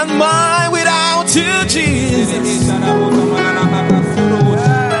mine without you, Jesus.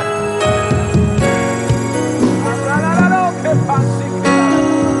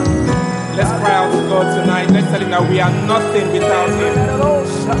 Let's cry out to God tonight. Let's tell him that we are nothing without him.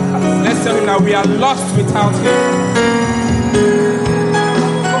 Let's tell him that we are lost without him.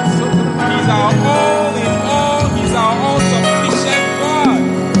 He's our all in all. He's our all sufficient God.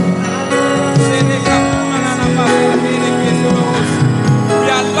 We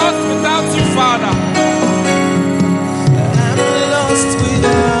are lost without you, Father. I'm lost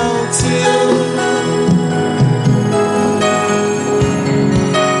without you.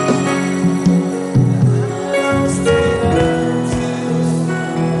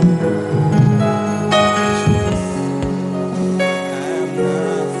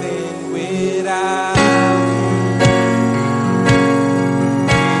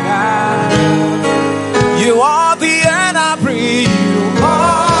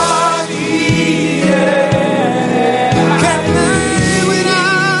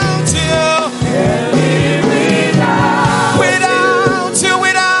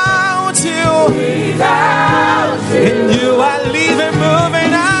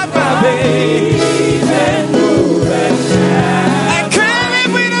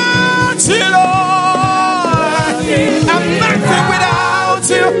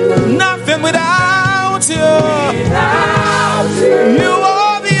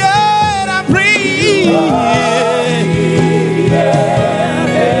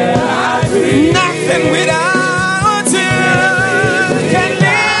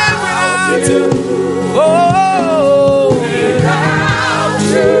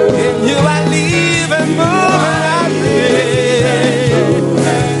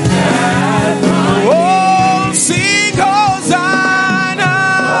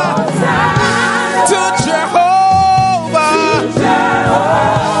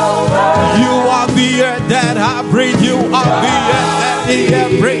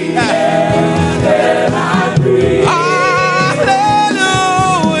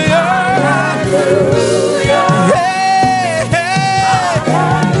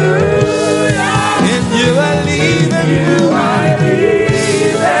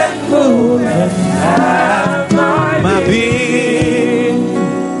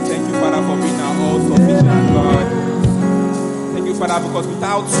 Because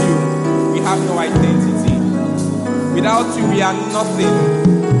without you, we have no identity. Without you, we are nothing.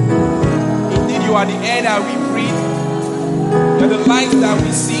 Indeed, you are the air that we breathe. You are the light that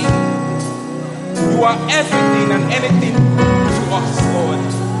we see. You are everything and anything to us, Lord.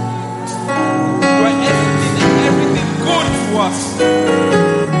 You are everything and everything good to us.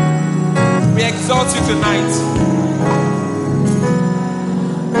 We exalt you tonight.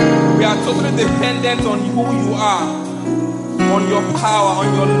 We are totally dependent on who you are. On your power,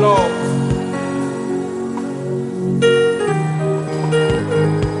 on your love.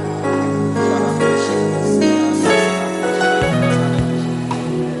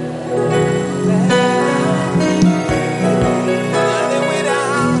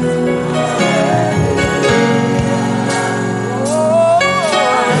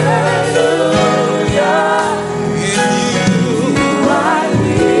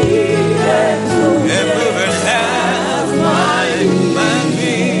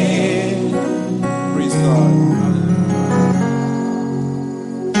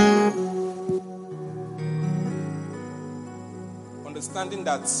 Understanding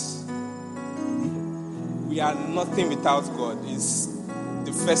that we are nothing without God is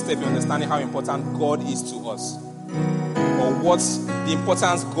the first step in understanding how important God is to us, or what the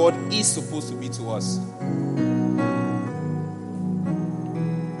importance God is supposed to be to us.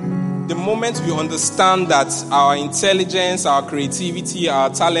 The moment we understand that our intelligence, our creativity, our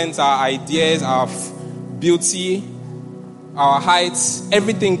talents, our ideas, our beauty, our heights,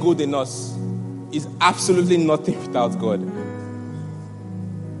 everything good in us is absolutely nothing without God,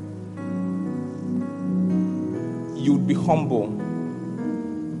 you would be humble.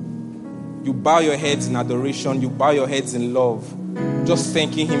 You bow your heads in adoration. You bow your heads in love. Just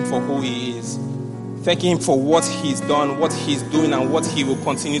thanking him for who he is. Thanking him for what he's done, what he's doing, and what he will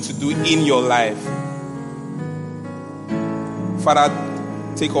continue to do in your life. Father,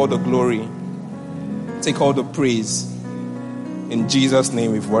 take all the glory. Take all the praise. In Jesus'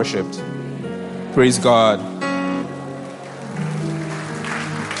 name we've worshipped. Praise God.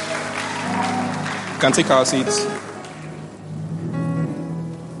 You can take our seats.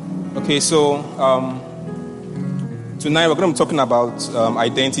 Okay, so tonight we're going to be talking about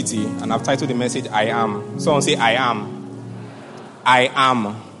identity, and I've titled the message, I Am. Someone say, I am. I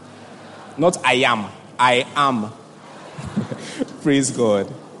am. Not I am. I am. Praise God.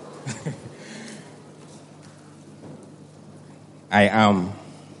 I am.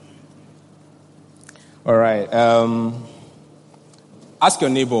 All right. Ask your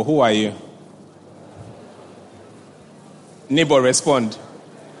neighbor, who are you? Neighbor, respond.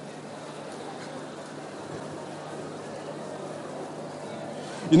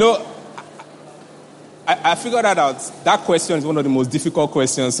 You know, I figured that out. That question is one of the most difficult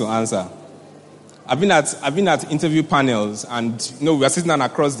questions to answer. I've been at interview panels, and we are sitting down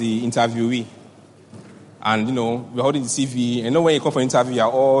across the interviewee, and we're holding the CV. And when you come for interview, you're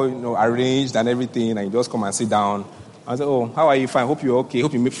all arranged and everything, and you just come and sit down. I said, "Oh, how are you? Fine. Hope you're okay.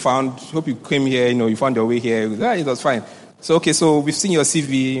 Hope you came here. You found your way here. Yeah, it was fine." So okay, so we've seen your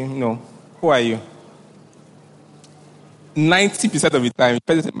CV. Who are you? 90% of the time,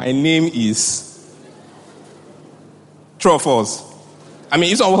 my name is. True or false? I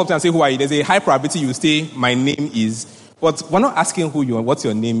mean, if someone walks up and say, "Who are you?" There's a high probability you say, "My name is." But we're not asking who you are, what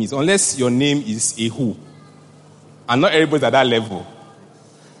your name is, unless your name is a who. And not everybody's at that level.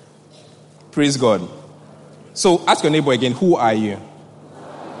 Praise God. So ask your neighbor again, who are you?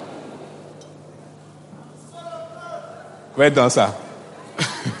 Well done, sir.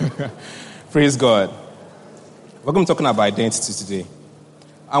 Praise God. We're going to be talking about identity today.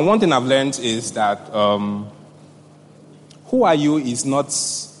 And one thing I've learned is that who are you is not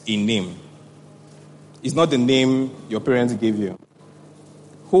a name. It's not the name your parents gave you.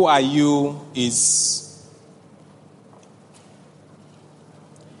 Who are you is...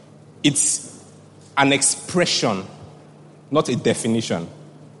 It's an expression, not a definition.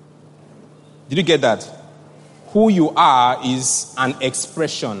 Did you get that? Who you are is an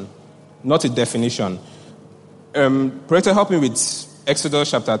expression, not a definition. Operator, help me with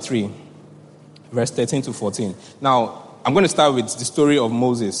Exodus chapter 3, verse 13 to 14. Now, I'm going to start with the story of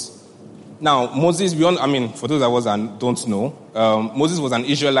Moses. Now, Moses, for those of us that don't know, Moses was an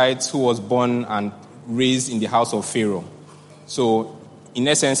Israelite who was born and raised in the house of Pharaoh. So, in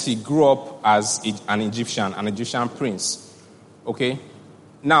essence, he grew up as an Egyptian prince. Okay?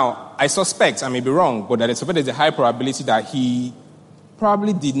 Now, I suspect, I may be wrong, but there's a high probability that he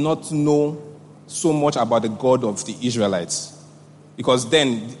probably did not know so much about the God of the Israelites. Because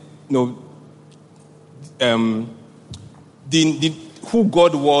then, who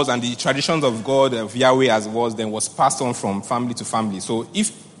God was and the traditions of God, of Yahweh as was, then was passed on from family to family. So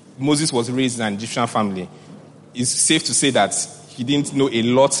if Moses was raised in an Egyptian family, it's safe to say that he didn't know a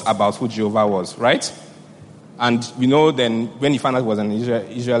lot about who Jehovah was, right? And we know then when he found out he was an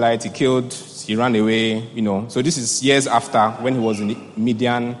Israelite, he ran away, So this is years after when he was in the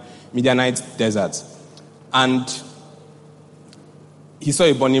Midianite desert. And he saw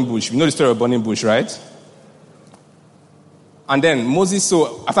a burning bush. We know the story of burning bush, right? And then Moses,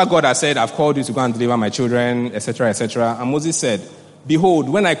 so after God had said, "I've called you to go and deliver my children," etc., etc., and Moses said, "Behold,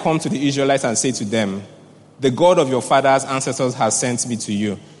 when I come to the Israelites and say to them, the God of your fathers' ancestors has sent me to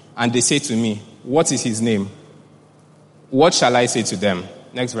you, and they say to me, what is his name? What shall I say to them?"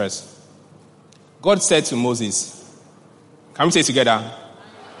 Next verse. God said to Moses, can we say it together?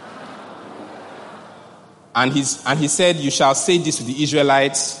 And he said, "You shall say this to the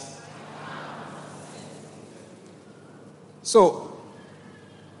Israelites." So,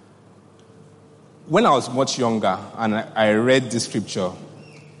 when I was much younger and I read this scripture,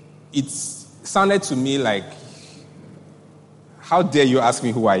 it sounded to me like, how dare you ask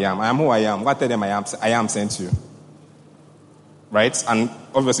me who I am? I am who I am. What tell them I am sent you? Right? And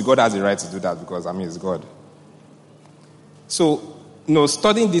obviously God has the right to do that because, it's God. So,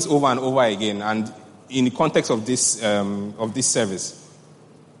 studying this over and over again and in the context of this service,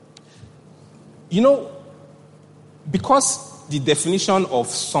 because the definition of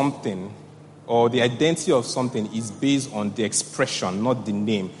something or the identity of something is based on the expression, not the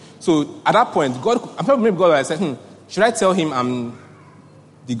name. So at that point, maybe God said, should I tell him I'm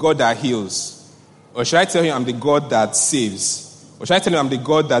the God that heals? Or should I tell him I'm the God that saves? Or should I tell him I'm the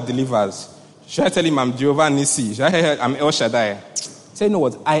God that delivers? Should I tell him I'm Jehovah Nissi? Should I tell him I'm El Shaddai? Say, you know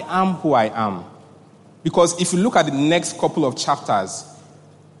what? I am who I am. Because if you look at the next couple of chapters,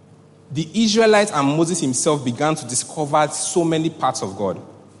 the Israelites and Moses himself began to discover so many parts of God.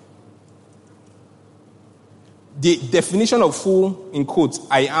 The definition of who, in quotes,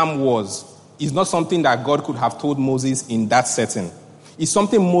 I am was, is not something that God could have told Moses in that setting. It's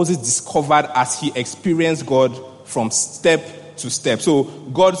something Moses discovered as he experienced God from step to step. So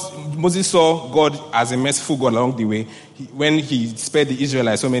Moses saw God as a merciful God along the way. When he spared the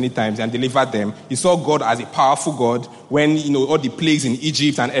Israelites so many times and delivered them, he saw God as a powerful God. When, all the plagues in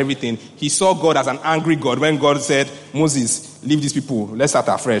Egypt and everything, he saw God as an angry God. When God said, Moses, leave these people, let's start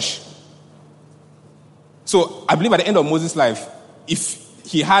afresh. So I believe at the end of Moses' life, if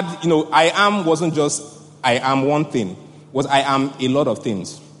he had, I am wasn't just I am one thing, was I am a lot of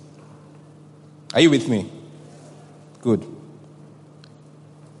things. Are you with me? Good.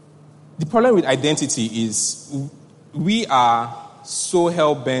 The problem with identity is we are so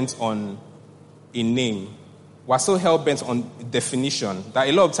hell-bent on a name. We're so hell-bent on definition that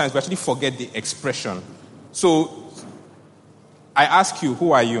a lot of times we actually forget the expression. So, I ask you,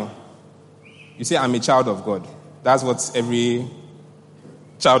 who are you? You say, I'm a child of God. That's what every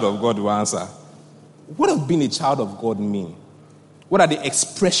child of God will answer. What does being a child of God mean? What are the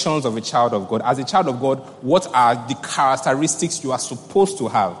expressions of a child of God? As a child of God, what are the characteristics you are supposed to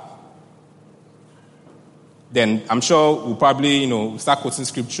have? Then I'm sure we'll probably, start quoting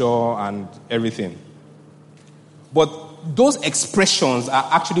scripture and everything. But those expressions are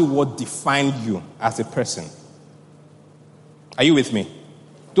actually what define you as a person. Are you with me?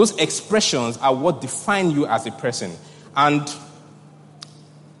 Those expressions are what define you as a person. And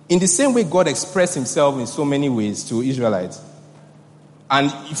in the same way God expressed himself in so many ways to Israelites. And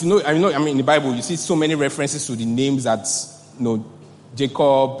if in the Bible, you see so many references to the names that,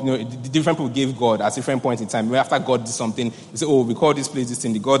 Jacob, the different people gave God at different points in time. After God did something, you say, we call this place this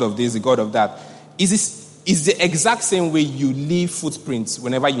thing, the God of this, the God of that. Is the exact same way you leave footprints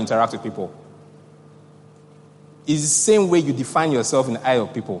whenever you interact with people. It's the same way you define yourself in the eye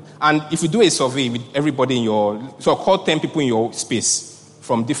of people. And if you do a survey with everybody call 10 people in your space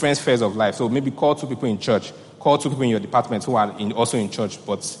from different spheres of life. So maybe call 2 people in church, call 2 people in your department who are also in church,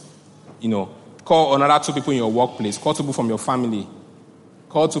 but, call another 2 people in your workplace, call 2 people from your family,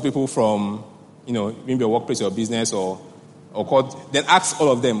 call 2 people from, maybe your workplace or business or then ask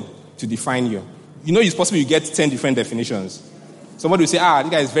all of them to define you. It's possible you get 10 different definitions. Somebody will say, this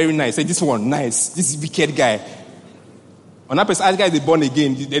guy is very nice. Say, this one, nice. This is wicked guy. Another person, this guy is born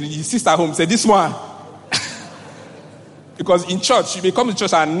again. Then his sister at home say, this one. Because in church, you may come to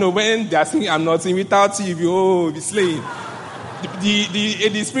church and when they are saying, I'm nothing without you, you'll be slain.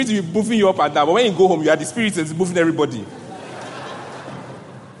 The spirit will be moving you up and down. But when you go home, you are the spirit that's moving everybody.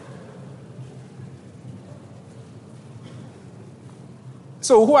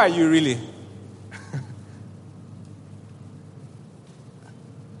 So who are you really?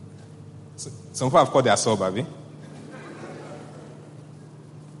 Some people have called their soul, baby.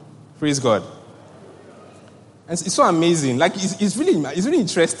 Praise God. And it's so amazing. Like, it's really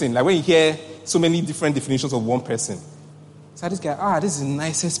interesting. Like, when you hear so many different definitions of one person. So this guy, this is the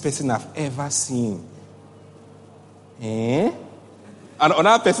nicest person I've ever seen. And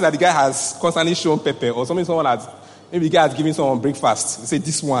another person that the guy has constantly shown pepper, or maybe the guy has given someone breakfast. They say,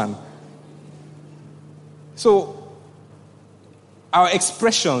 this one. So, our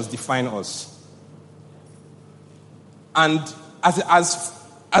expressions define us. And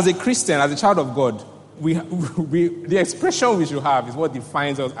as a Christian, as a child of God, the expression we should have is what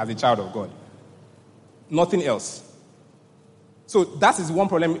defines us as a child of God. Nothing else. So that is one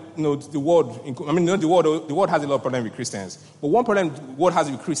problem, the world has a lot of problems with Christians. But one problem the world has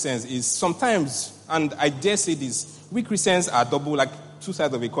with Christians is sometimes, and I dare say this, we Christians are double, like 2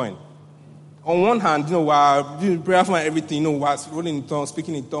 sides of a coin. On one hand, we're doing prayer for everything, we're rolling in tongues,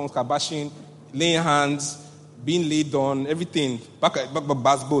 speaking in tongues, kabashing, laying hands, being laid on, everything. Back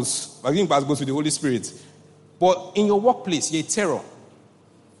basbos. We're doing basbos with the Holy Spirit. But in your workplace, you're a terror.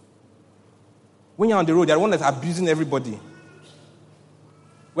 When you're on the road, you're the one that's abusing everybody.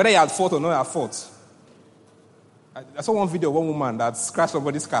 Whether you're at fault or not at fault. I saw one video of one woman that scratched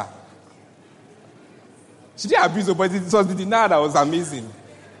somebody's car. She didn't abuse her, but it was the denial that was amazing.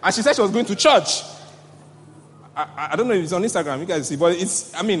 And she said she was going to church. I don't know if it's on Instagram, you guys see, but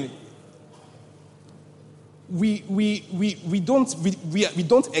we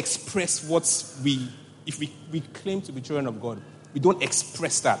don't express what if we claim to be children of God. We don't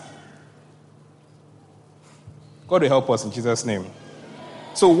express that. God will help us in Jesus' name.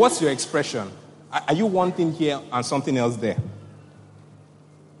 So what's your expression? Are you one thing here and something else there?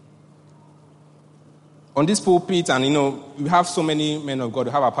 On this pulpit, and we have so many men of God.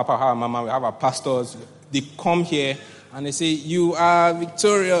 We have our papa, we have our mama, we have our pastors. They come here and they say, you are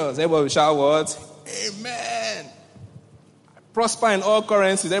victorious. Everybody will shout what? Amen. I prosper in all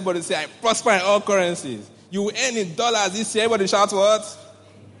currencies. Everybody say, I prosper in all currencies. You will earn in dollars this year. Everybody shout what?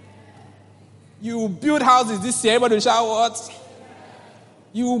 You build houses this year. Everybody shout what?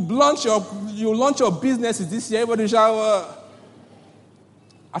 You launch your businesses this year. Everybody shout what?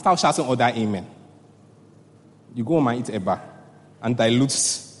 After shouting all that amen, you go home and eat eba and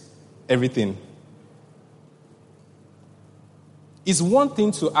dilutes everything. It's one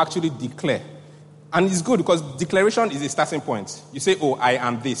thing to actually declare And it's good because declaration is a starting point. You say, oh, I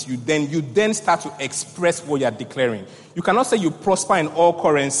am this. You then start to express what you are declaring. You cannot say you prosper in all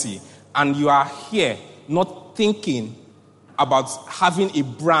currency and you are here not thinking about having a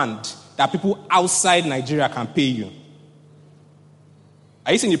brand that people outside Nigeria can pay you.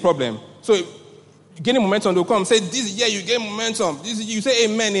 Are you seeing the problem? So gaining momentum, they'll come and say, this year you gain momentum. This you say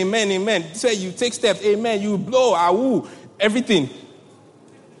amen, amen, amen. This year you take steps, amen, you blow, awoo, everything.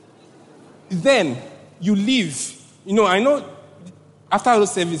 Then you leave. You know, I know after all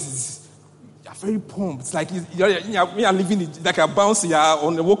those services, you're very pumped. It's like you're living it like a bounce,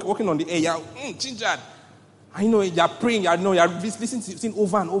 you're walking on the air, you're gingered. I know you're praying, you're listening to it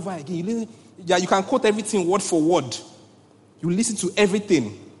over and over again. You can quote everything word for word. You listen to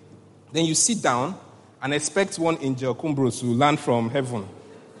everything. Then you sit down and expect one angel, Kumbros, to land from heaven,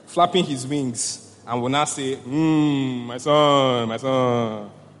 flapping his wings, and will now say, my son.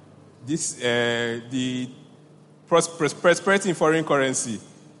 This, the prosperity in foreign currency,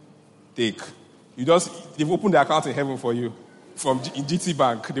 take. They've opened the account in heaven for you in GT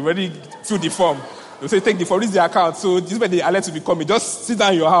Bank. They already filled the form. They'll say, take the form, this is the account. So this is where the alert will be coming. Just sit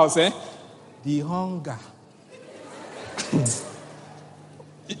down in your house, The hunger.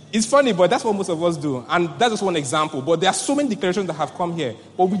 It's funny, but that's what most of us do. And that's just one example. But there are so many declarations that have come here.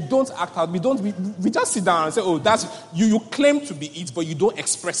 But we don't act out. We just sit down and say, oh, that's you claim to be it, but you don't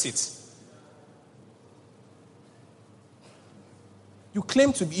express it. You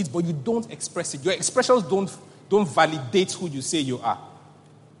claim to be it, but you don't express it. Your expressions don't validate who you say you are.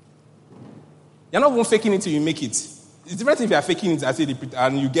 You're not even faking it till you make it. It's different if you're faking it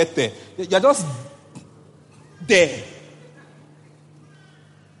and you get there. You're just there.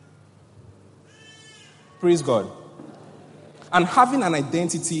 Praise God. And having an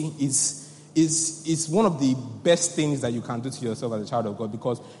identity is one of the best things that you can do to yourself as a child of God,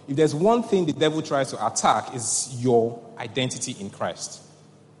 because if there's one thing the devil tries to attack, is your identity in Christ.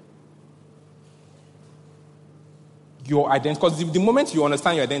 Your identity, because the moment you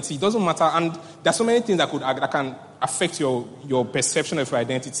understand your identity, it doesn't matter, and there's so many things that can affect your perception of your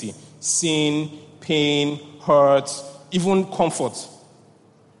identity. Sin, pain, hurt, even comfort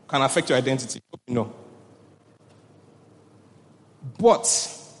can affect your identity. You know. But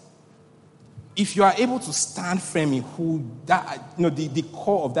if you are able to stand firm in the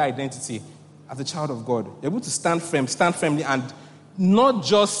core of that identity as a child of God, you're able to stand firmly, and not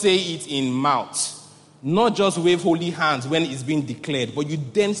just say it in mouth, not just wave holy hands when it's being declared, but you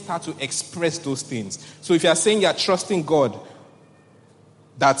then start to express those things. So if you are saying you're trusting God,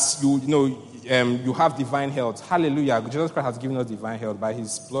 that you have divine health, hallelujah, Jesus Christ has given us divine health. By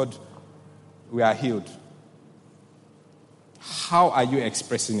his blood, we are healed. How are you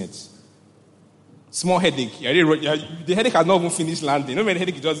expressing it? Small headache. The headache has not even finished landing. You know when the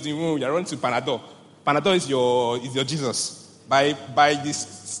headache is just doing, you're running to Panadol. Panadol is your Jesus. By the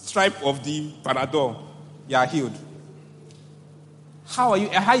stripe of the Panadol, you are healed. How are you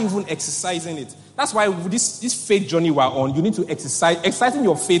even exercising it? That's why this faith journey we're on, you need to exercise. Exercising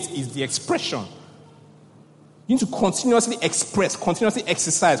your faith is the expression. You need to continuously express, continuously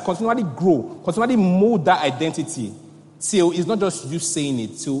exercise, continually grow, continually mold that identity. Till it's not just you saying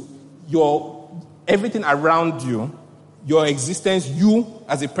it, till everything around you, your existence, you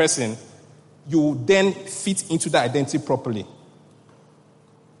as a person, you then fit into that identity properly.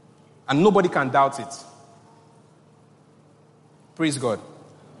 And nobody can doubt it. Praise God.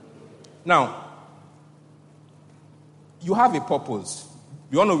 Now, you have a purpose.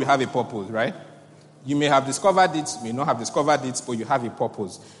 You all know we have a purpose, right? You may have discovered it, may not have discovered it, but you have a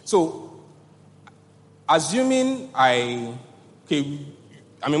purpose. So, assuming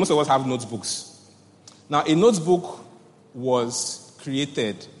most of us have notebooks. Now, a notebook was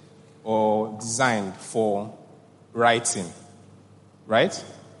created or designed for writing, right?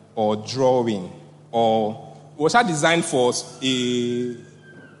 Or drawing, or was that designed for a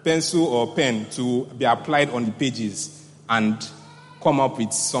pencil or pen to be applied on the pages and come up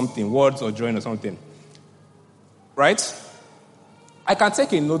with something, words or drawing or something, right? I can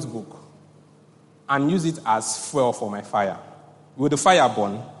take a notebook and use it as fuel for my fire. Will the fire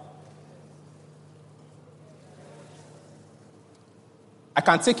burn? I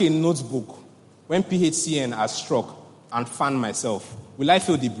can take a notebook when PHCN has struck and fan myself. Will I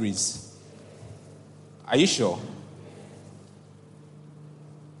feel the breeze? Are you sure?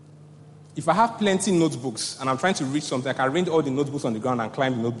 If I have plenty notebooks and I'm trying to reach something, I can arrange all the notebooks on the ground and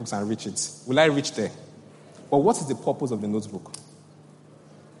climb the notebooks and reach it. Will I reach there? But what is the purpose of the notebook?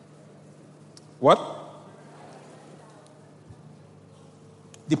 What?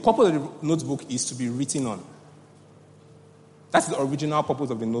 The purpose of the notebook is to be written on. That's the original purpose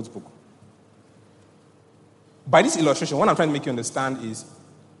of the notebook. by this illustration, what I'm trying to make you understand is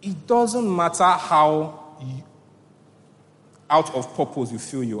it doesn't matter how out of purpose you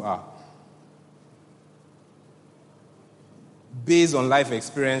feel you are. Based on life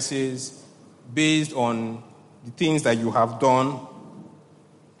experiences, based on the things that you have done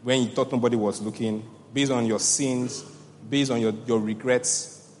when you thought nobody was looking, based on your sins, based on your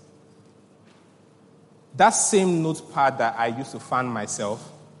regrets. That same notepad that I used to fan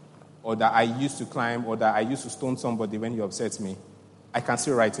myself, or that I used to climb, or that I used to stone somebody when you upset me, I can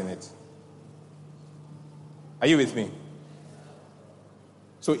still write in it. Are you with me?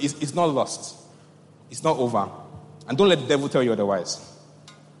 So it's not lost. It's not over. And don't let the devil tell you otherwise.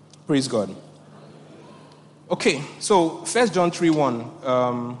 Praise God. Okay, so 1 John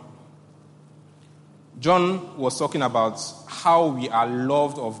 3:1. John was talking about how we are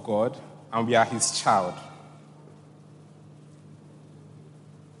loved of God and we are his child.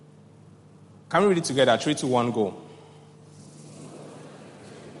 Can we read it together? 3, 2, 1, go.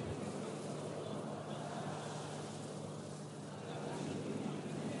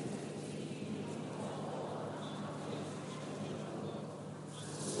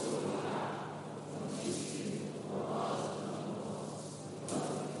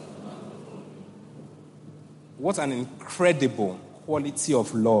 What an incredible quality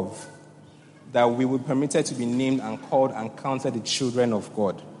of love that we were permitted to be named and called and counted the children of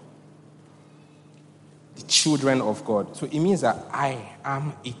God. The children of God. So it means that I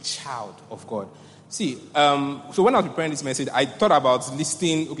am a child of God. See, so when I was preparing this message, I thought about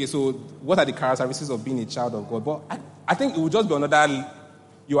listing, okay, so what are the characteristics of being a child of God? But I think it would just be another,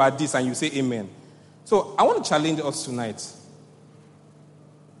 you are this and you say amen. So I want to challenge us tonight.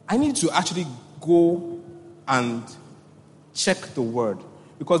 I need to actually go and check the word.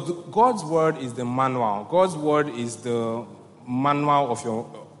 Because God's word is the manual. God's word is the manual of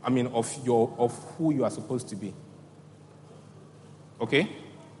who you are supposed to be. Okay?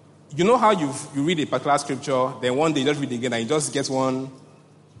 You know how you read a particular scripture, then one day you just read it again and you just get one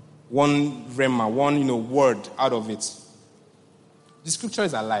rhema, one word out of it. The scripture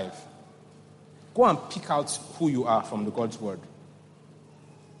is alive. Go and pick out who you are from the God's word.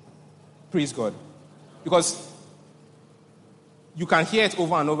 Praise God. Because you can hear it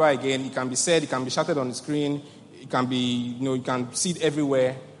over and over again. It can be said, it can be shouted on the screen, it can be, you can see it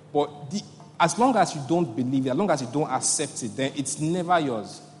everywhere. But as long as you don't believe it, as long as you don't accept it, then it's never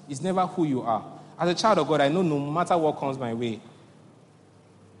yours. It's never who you are. As a child of God, I know no matter what comes my way,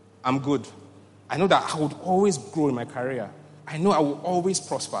 I'm good. I know that I would always grow in my career. I know I will always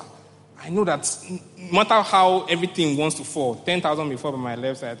prosper. I know that no matter how everything wants to fall, 10,000 may fall by my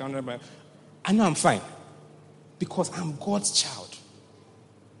left side, 100 by... I know I'm fine. Because I'm God's child.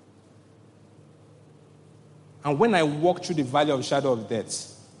 And when I walk through the valley of the shadow of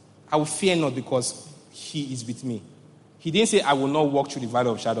death, I will fear not because he is with me. He didn't say I will not walk through the valley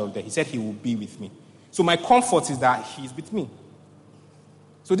of the shadow of death. He said he will be with me. So my comfort is that he is with me.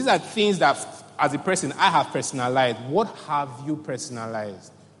 So these are things that, as a person, I have personalized. What have you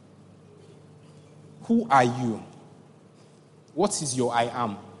personalized? Who are you? What is your I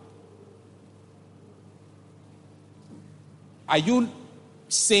am? Are you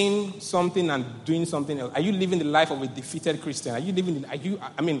saying something and doing something else? Are you living the life of a defeated Christian?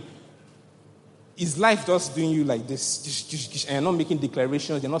 Is life just doing you like this? And you're not making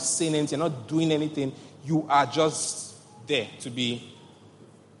declarations, you're not saying anything, you're not doing anything. You are just there to be,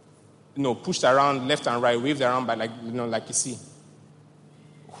 pushed around left and right, waved around by like you see.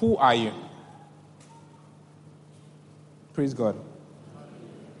 Who are you? Praise God.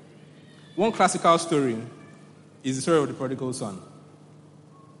 One classical story is the story of the prodigal son.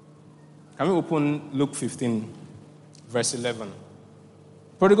 Can we open Luke 15, verse 11?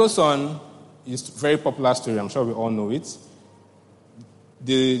 Prodigal son is a very popular story. I'm sure we all know it.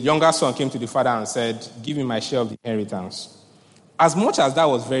 The younger son came to the father and said, "Give me my share of the inheritance." As much as that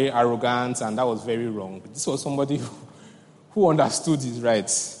was very arrogant and that was very wrong, this was somebody who understood his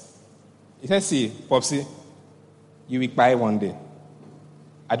rights. He said, "See, Popsy, you will die one day.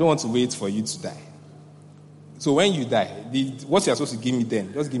 I don't want to wait for you to die. So when you die, what you're supposed to give me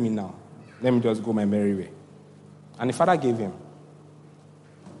then, just give me now. Let me just go my merry way." And the father gave him.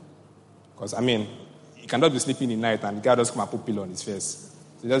 Because, he cannot be sleeping in the night and the guy just come and put pillow on his face.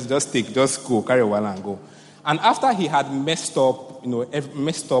 So just go, carry a while and go. And after he had messed up.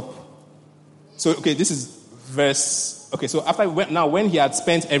 So, okay, this is verse. Okay, so when he had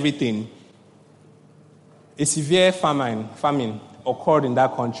spent everything, a severe famine occurred in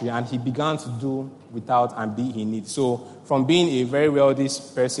that country, and he began to do without and be in need. So from being a very wealthy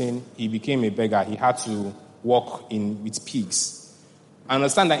person, he became a beggar. He had to walk with pigs. I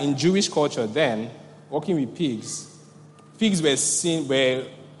understand that in Jewish culture then, walking with pigs were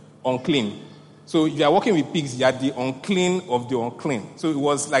unclean. So if you are walking with pigs, you are the unclean of the unclean. So it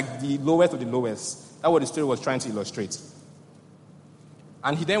was like the lowest of the lowest. That's what the story was trying to illustrate.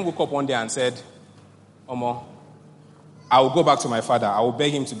 And he then woke up one day and said, Omo, I will go back to my father. I will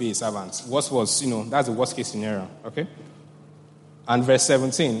beg him to be a servant. That's the worst case scenario. Okay? And verse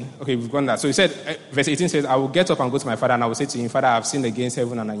 17, okay, we've gone that. So he said, verse 18 says, I will get up and go to my father, and I will say to him, Father, I have sinned against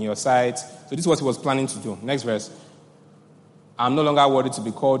heaven and in your sight. So this is what he was planning to do. Next verse. I'm no longer worthy to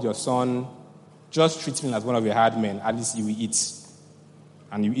be called your son. Just treat me as one of your hired men. At least you will eat.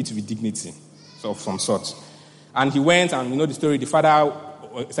 And you eat with dignity. So of some sort. And he went, and you know the story. The father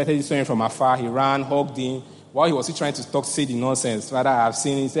started listening from afar. He ran, hugged him. While he was still trying to say the nonsense, Father, I have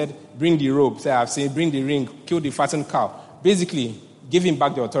sinned. He said, bring the robe. Say, I have sinned. Bring the ring. Kill the fattened cow. Basically, give him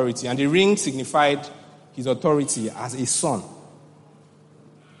back the authority. And the ring signified his authority as a son.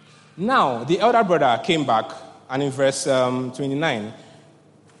 Now, the elder brother came back, and in verse 29,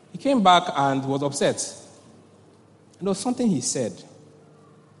 he came back and was upset. And there was something he said.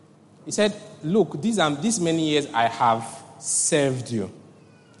 He said, look, these many years I have served you,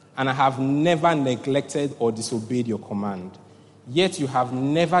 and I have never neglected or disobeyed your command. Yet you have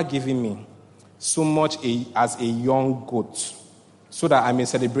never given me so much as a young goat, so that I may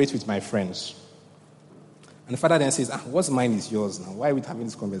celebrate with my friends. And the father then says, what's mine is yours now. Why are we having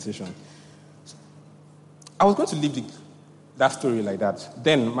this conversation? I was going to leave that story like that.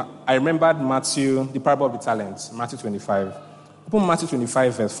 Then I remembered Matthew, the parable of the talents, Matthew 25. Open Matthew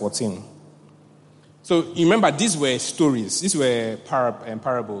 25, verse 14. So you remember, these were stories. These were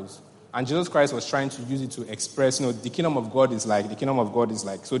parables. And Jesus Christ was trying to use it to express, the kingdom of God is like, the kingdom of God is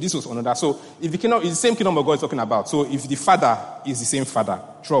like. So this was another. So if the kingdom is the same kingdom of God is talking about. So if the Father is the same Father,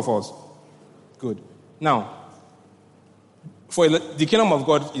 true of us. Good. Now, for the kingdom of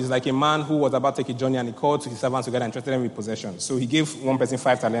God is like a man who was about to take a journey, and he called to his servants together and trusted them with possessions. So he gave one person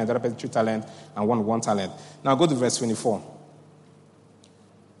 5 talents, the other person 3 talents, and one talent. Now go to verse 24.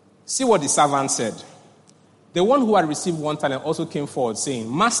 See what the servant said. The one who had received 1 talent also came forward,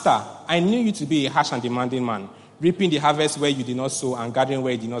 saying, Master, I knew you to be a harsh and demanding man, reaping the harvest where you did not sow and gathering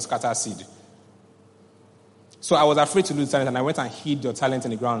where you did not scatter seed. So I was afraid to lose talent, and I went and hid your talent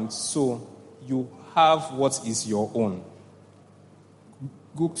in the ground. So you have what is your own.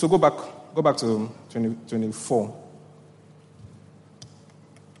 So go back to 24.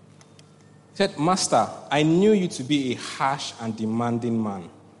 He said, Master, I knew you to be a harsh and demanding man.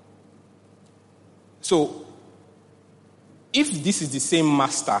 So, if this is the same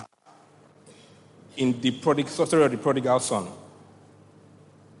master in the story of the prodigal son,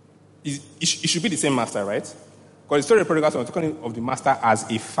 it should be the same master, right? Because the story of the prodigal son, we're talking of the master as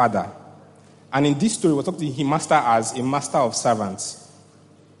a father. And in this story, we're talking of the master as a master of servants.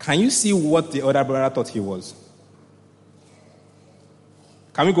 Can you see what the other brother thought he was?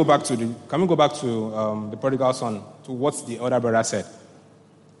 Can we go back to the prodigal son, to what the other brother said?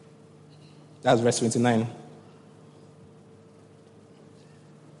 That's verse 29.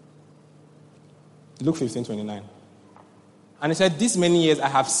 Luke 15:29. And he said, these many years I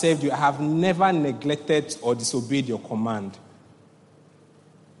have served you. I have never neglected or disobeyed your command,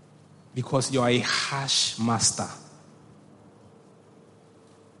 because you are a harsh master.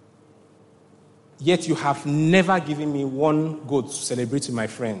 Yet you have never given me 1 goat to celebrate with my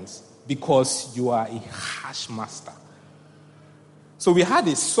friends, because you are a harsh master. So we had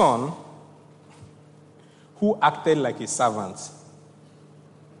a son who acted like a servant.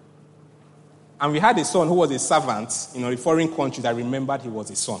 And we had a son who was a servant in a foreign country that remembered he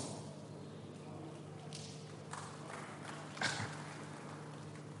was a son.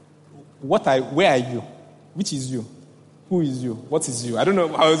 Where are you? Which is you? Who is you? What is you? I don't know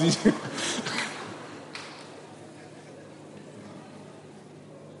how is it.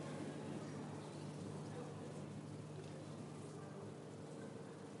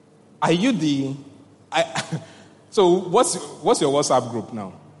 Are you so what's your WhatsApp group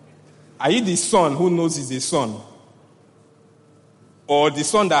now? Are you the son who knows he's a son? Or the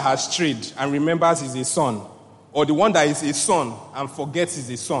son that has strayed and remembers he's a son? Or the one that is a son and forgets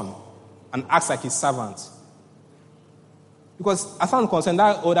he's a son and acts like a servant? Because as I'm concerned,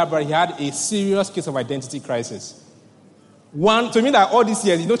 that older brother, he had a serious case of identity crisis. To me, that all these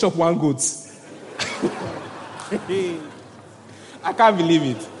years, you don't chop 1 goat. I can't believe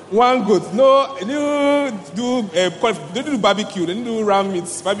it. 1 goat. No, they do barbecue. They do ram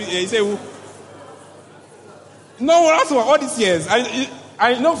meats. You say, no, that's all these years.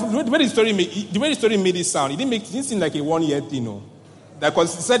 I know the way the story made it sound. It didn't seem like a 1-year thing. No.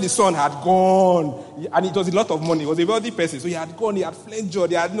 Because he said the son had gone, and it was a lot of money. He was a wealthy person, so he had gone, he had flenjored,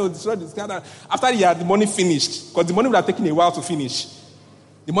 he had destroyed this kind of. After he had the money finished, because the money would have taken a while to finish.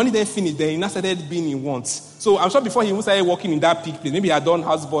 The money then finished, then he now started being in wants. So I'm sure before he even started working in that pig place, maybe he had done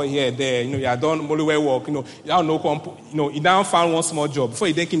houseboy here, there, he had done Moluwe work, he now found one small job. Before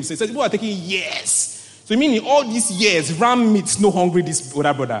he then came, he said, people are taking years. So you mean in all these years, ram meets no hungry this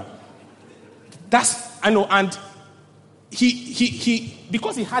older brother. And he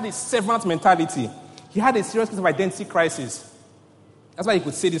because he had a servant mentality, he had a serious case of identity crisis. That's why he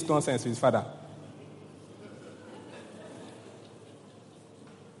could say this nonsense to his father.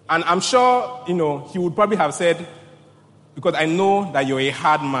 And I'm sure, he would probably have said, because I know that you're a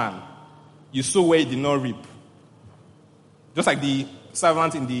hard man. You sow where you did not reap. Just like the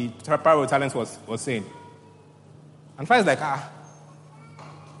servant in the parable of talents was saying. And father is like,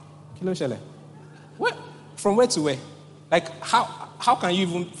 Kilo Shele. What? From where to where? Like, how can you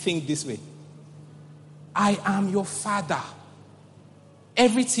even think this way? I am your father.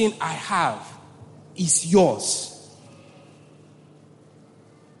 Everything I have is yours.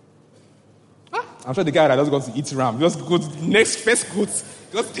 I'm sure the guy that just goes to eat ram, just go to the next first goods.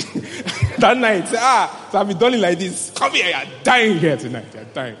 Just that night, say, so I've been done it like this. Come here, you're dying here tonight. You're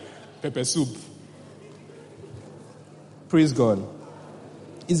dying. Pepper soup. Praise God.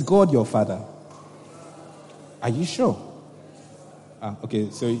 Is God your father? Are you sure?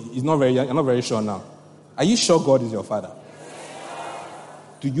 Okay, so you're not very sure now. Are you sure God is your father?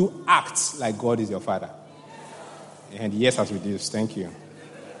 Do you act like God is your father? And yes, as with this. Thank you.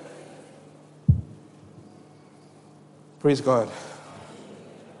 Praise God.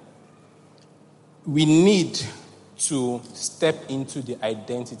 We need to step into the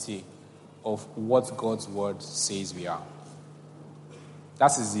identity of what God's word says we are.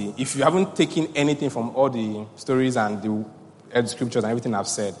 That's easy. If you haven't taken anything from all the stories and the scriptures and everything I've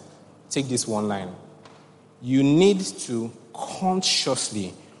said, take this one line. You need to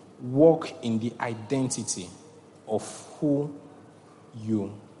consciously walk in the identity of who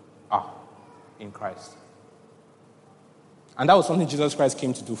you are in Christ. And that was something Jesus Christ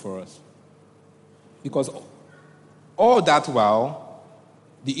came to do for us. Because all that while,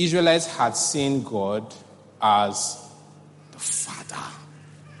 the Israelites had seen God as the Father.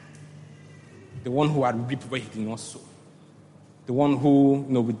 The one who had reaped where he did not sow. The one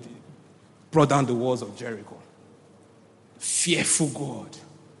who brought down the walls of Jericho. Fearful God.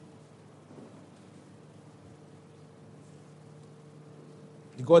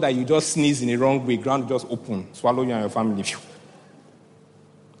 The God that you just sneeze in the wrong way, ground just open, swallow you and your family.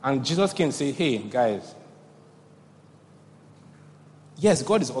 And Jesus came and say, hey, guys, yes,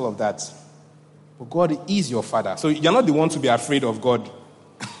 God is all of that. But God is your father. So you're not the one to be afraid of God.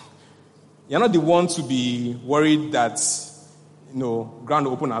 You're not the one to be worried that, ground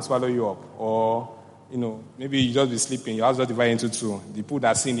will open and swallow you up. Or, maybe you just be sleeping, your house just divide into two. The people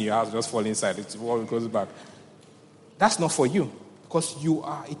that sin in your house just fall inside. It all goes back. That's not for you. Because you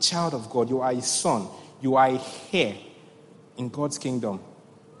are a child of God. You are a son. You are a heir in God's kingdom.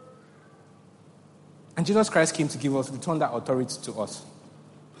 And Jesus Christ came to return that authority to us.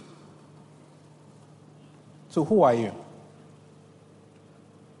 So who are you?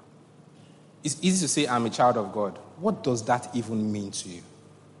 It's easy to say, I'm a child of God. What does that even mean to you?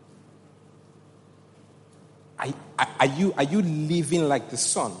 Are you living like the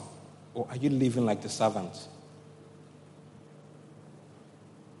son? Or are you living like the servant?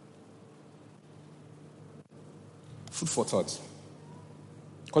 Food for thought.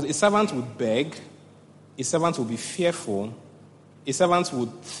 Because a servant would beg, a servant would be fearful, a servant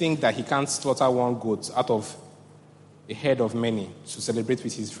would think that he can't slaughter one goat out of a herd of many to celebrate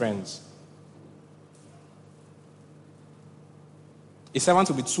with his friends. A servant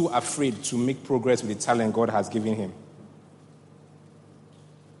would be too afraid to make progress with the talent God has given him.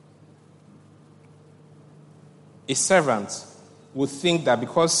 A servant would think that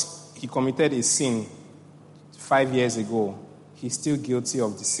because he committed a sin 5 years ago, he's still guilty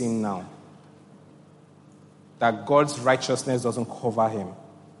of the sin now. That God's righteousness doesn't cover him.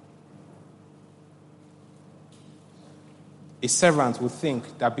 A servant would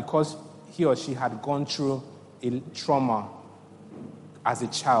think that because he or she had gone through a trauma as a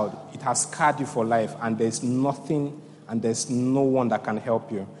child, it has scarred you for life, and there's nothing and there's no one that can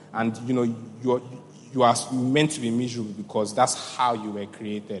help you. And you are meant to be miserable because that's how you were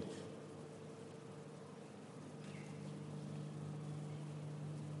created.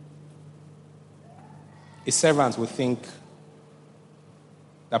 A servant will think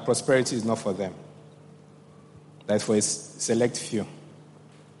that prosperity is not for them. That is for a select few.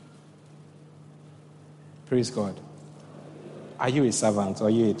 Praise God. Are you a servant or are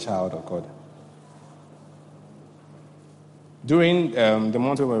you a child of God? During the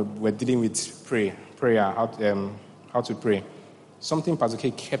month where we're dealing with prayer, how to pray, something Pastor K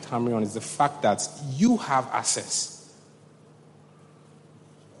kept hammering on is the fact that you have access.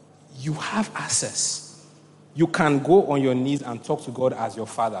 You have access. You can go on your knees and talk to God as your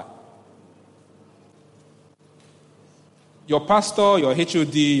father. Your pastor, your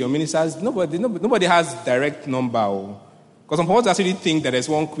HOD, your ministers, nobody has direct number. Because some people actually think that there's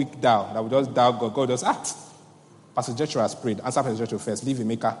one quick dial that will just dial God. God just act. Pastor Joshua has prayed. Answer Pastor Joshua first. Leave a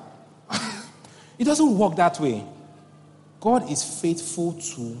maker. It doesn't work that way. God is faithful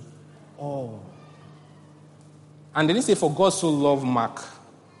to all. And then he said, for God so loved Mark.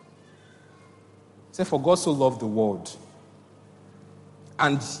 He said, for God so loved the world.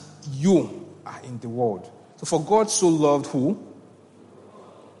 And you are in the world. So for God so loved who?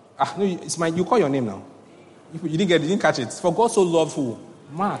 No, it's mine. You call your name now. You didn't catch it. For God so loved who?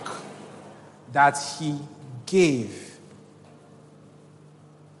 Mark. That he gave.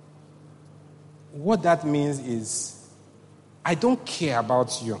 What that means is, I don't care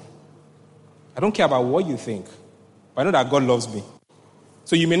about you. I don't care about what you think. But I know that God loves me.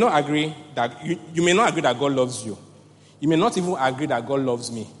 So you may not agree that you may not agree that God loves you. You may not even agree that God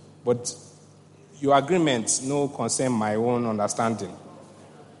loves me. But your agreement no concern my own understanding.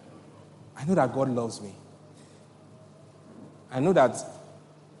 I know that God loves me. I know that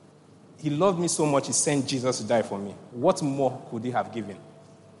he loved me so much, he sent Jesus to die for me. What more could he have given?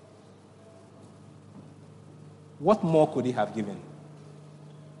 What more could he have given?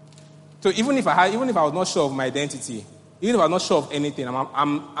 So even if I was not sure of my identity, even if I was not sure of anything,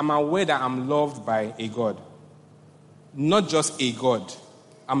 I'm aware that I'm loved by a God. Not just a God.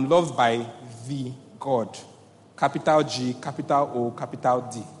 I'm loved by the God. Capital G, capital O, capital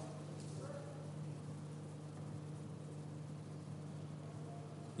D.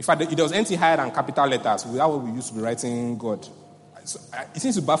 In fact, it was anything higher than capital letters. Without what we used to be writing God. So, it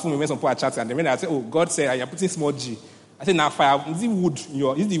seems to baffle me when some people are chatting, and then when I say, "Oh, God said you're putting small G," I say, "Now fire. Is it wood? Is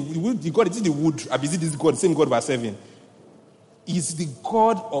the God? Is it the wood? Or is it this God? Same God we're serving? Is the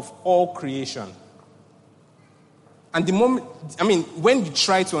God of all creation." And the moment, when you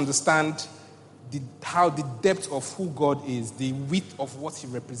try to understand how the depth of who God is, the width of what He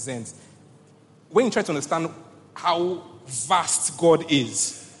represents, when you try to understand how vast God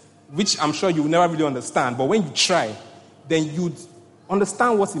is, which I'm sure you will never really understand, but when you try, then you'd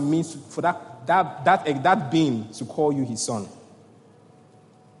understand what it means for that being to call you his son.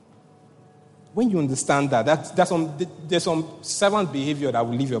 When you understand that, there's some servant behavior that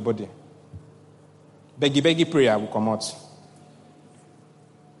will leave your body. Beggy prayer will come out.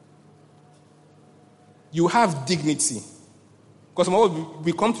 You have dignity. Because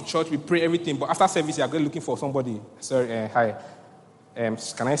we come to church, we pray everything, but after service, you are going looking for somebody. Sorry, hi.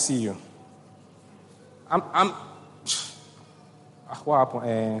 Can I see you? What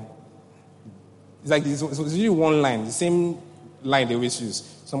happened? It's like it's usually one line, the same line they always use.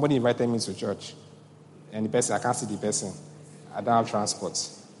 Somebody invited me to church, and the person, I can't see the person. I don't have transport.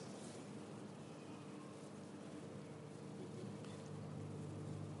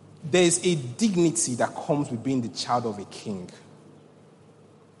 There is a dignity that comes with being the child of a king.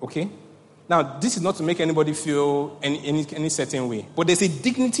 Okay? Now, this is not to make anybody feel any certain way, but there's a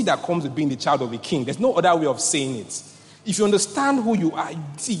dignity that comes with being the child of a king. There's no other way of saying it. If you understand who you are,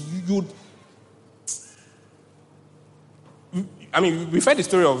 we've heard the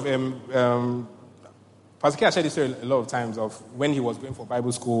story of Pastor K has shared this story a lot of times of when he was going for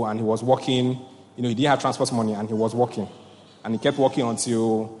Bible school and he was walking. He didn't have transport money and he was walking, and he kept walking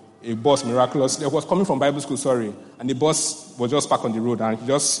until a bus miraculously was coming from Bible school, and the bus was just parked on the road, and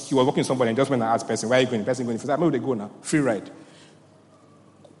he was walking with somebody and just went and asked the person, "Where are you going?" The person going, he said, "Where would they go now? Free ride."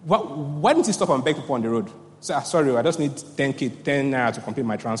 Why didn't he stop and beg people on the road? Say, "Sorry, I just need 10 naira to complete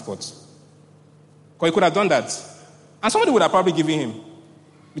my transport." Because he could have done that. And somebody would have probably given him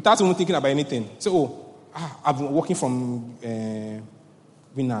without even thinking about anything. Say, I've been walking from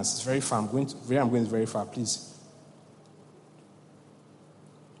Winners. It's very far. I'm going very far, please.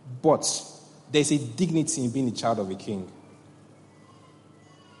 But there's a dignity in being a child of a king.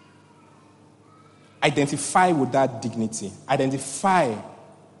 Identify with that dignity. Identify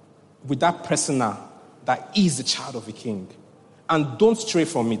with that persona that is the child of a king. And don't stray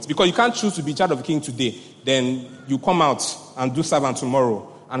from it. Because you can't choose to be child of a king today. Then you come out and do servant tomorrow.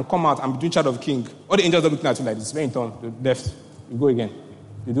 And come out and be doing child of a king. All the angels are looking at you like this. Very in turn. The left. You go again.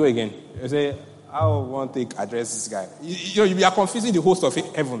 You do it again. You say, "I want to address this guy." You are confusing the host of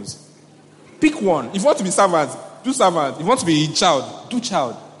heavens. Pick one. If you want to be servant, do servant. If you want to be child, do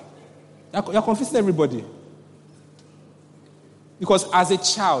child. You're confusing everybody. Because as a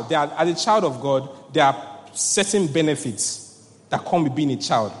child of God, there are certain benefits that come with being a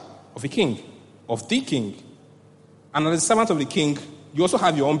child of a king, of the king. And as a servant of the king, you also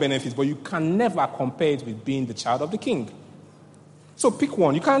have your own benefits, but you can never compare it with being the child of the king. So pick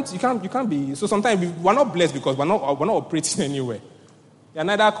one. You can't be. So sometimes we're not blessed because we're not operating anywhere. You're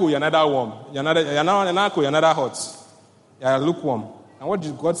neither cool, you're neither warm. You're neither cool, you're neither hot. You're lukewarm. And what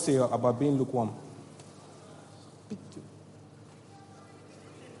did God say about being lukewarm?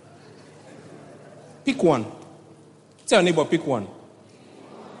 Pick one. Tell your neighbor, pick one.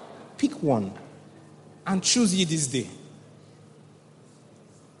 Pick one. And choose ye this day.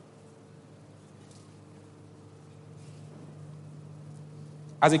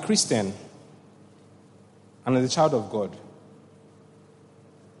 As a Christian and as a child of God,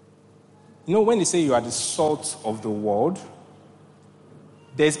 you know, when they say you are the salt of the world,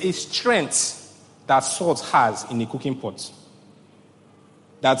 there's a strength that salt has in a cooking pot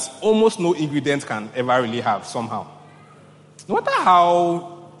that almost no ingredient can ever really have somehow. No matter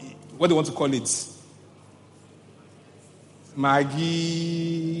how, what do you want to call it?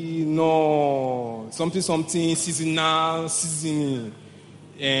 Maggi, no, something, seasoning,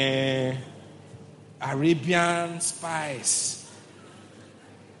 Arabian spice.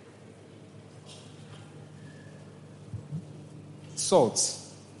 Salt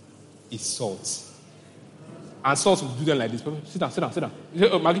is salt. And salt will do them like this. Sit down.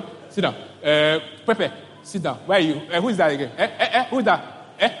 Oh, Maggie, sit down. Pepe, sit down. Where are you? Who is that again? Who is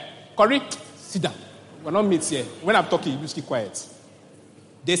that? Corey, sit down. We're not mates here. When I'm talking, you just keep quiet.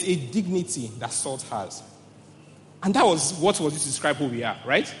 There's a dignity that salt has. And that was what was used to describe who we are,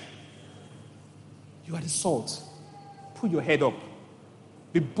 right? You are the salt. Put your head up.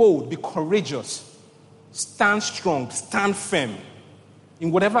 Be bold. Be courageous. Stand strong. Stand firm.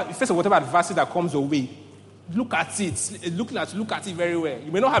 In whatever adversity that comes your way, look at it. Look at it very well.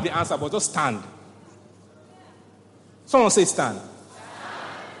 You may not have the answer, but just stand. Someone say stand.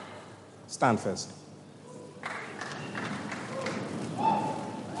 Stand first.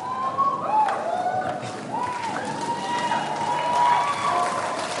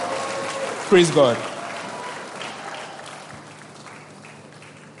 Praise God.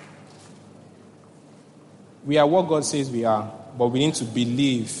 We are what God says we are, but we need to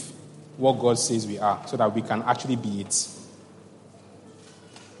believe what God says we are so that we can actually be it.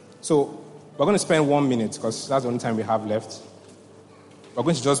 So, we're going to spend 1 minute because that's the only time we have left. We're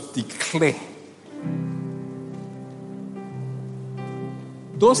going to just declare.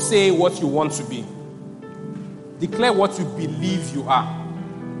 Don't say what you want to be. Declare what you believe you are.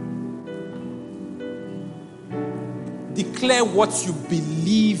 Declare what you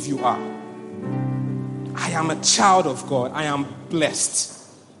believe you are. I am a child of God. I am blessed.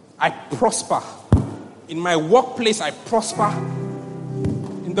 I prosper. In my workplace, I prosper.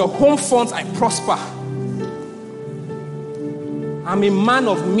 In the home front, I prosper. I'm a man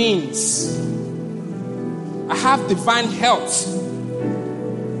of means. I have divine health.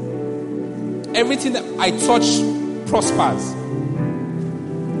 Everything that I touch prospers.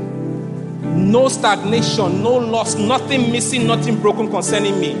 No stagnation, no loss, nothing missing, nothing broken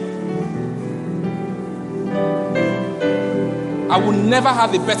concerning me. I will never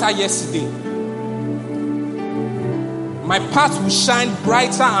have a better yesterday. My path will shine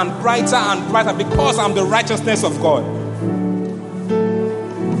brighter and brighter and brighter because I'm the righteousness of God.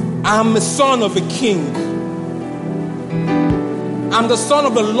 I'm the son of a king. I'm the son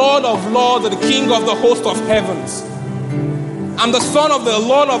of the Lord of Lords, the King of the host of heavens. I'm the son of the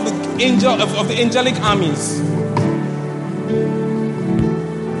Lord of the angel of the angelic armies.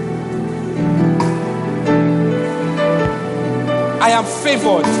 I am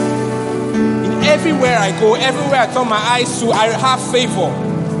favored. In everywhere I go, everywhere I turn my eyes to, I have favor.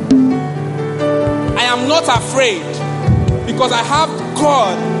 I am not afraid because I have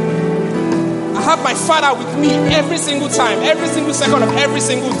God. I have my Father with me every single time, every single second of every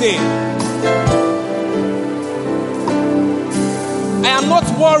single day. I am not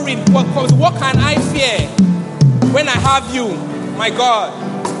worried because what can I fear when I have you, my God?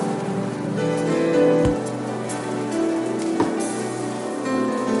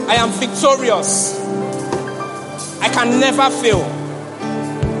 I am victorious. I can never fail.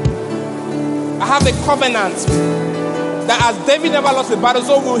 I have a covenant that as David never lost the battle,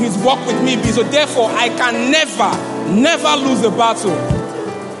 so will his walk with me be. So therefore, I can never lose the battle.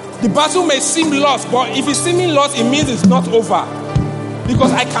 The battle may seem lost, but if it's seeming lost, it means it's not over.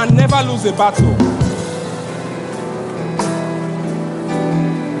 Because I can never lose a battle.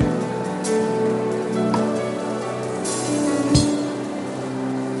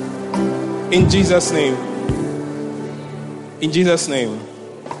 In Jesus' name. In Jesus' name,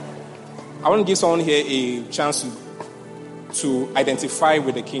 I want to give someone here a chance to identify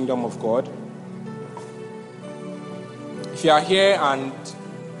with the kingdom of God. If you are here and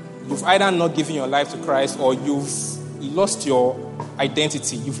you've either not given your life to Christ or you've lost your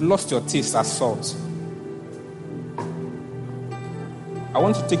identity, you've lost your taste as salt, I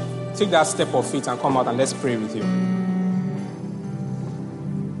want to take that step of faith and come out and let's pray with you.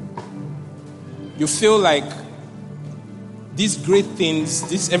 You feel like these great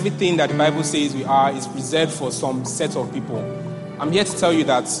things, everything that the Bible says we are, is reserved for some set of people. I'm here to tell you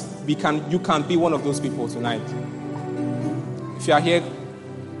that you can be one of those people tonight. If you are here,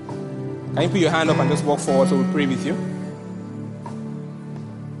 can you put your hand up and just walk forward so we pray with you?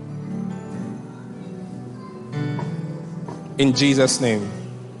 In Jesus' name.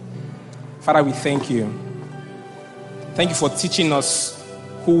 Father, we thank you. Thank you for teaching us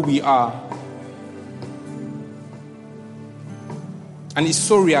who we are. And it's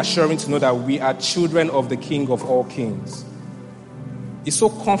so reassuring to know that we are children of the King of all kings. It's so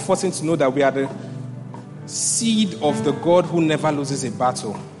comforting to know that we are the seed of the God who never loses a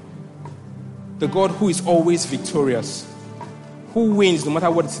battle. The God who is always victorious. Who wins no matter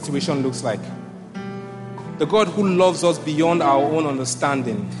what the situation looks like. The God who loves us beyond our own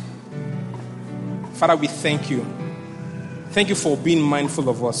understanding. Father, we thank you. Thank you for being mindful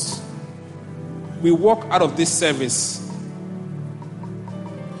of us. We walk out of this service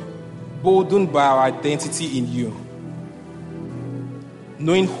boldened by our identity in you.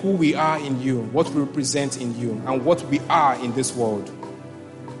 Knowing who we are in you, what we represent in you, and what we are in this world.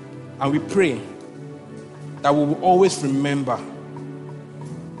 And we pray that we will always remember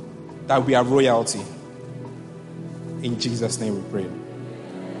that we are royalty. In Jesus' name we pray.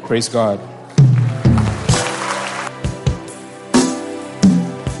 Praise God.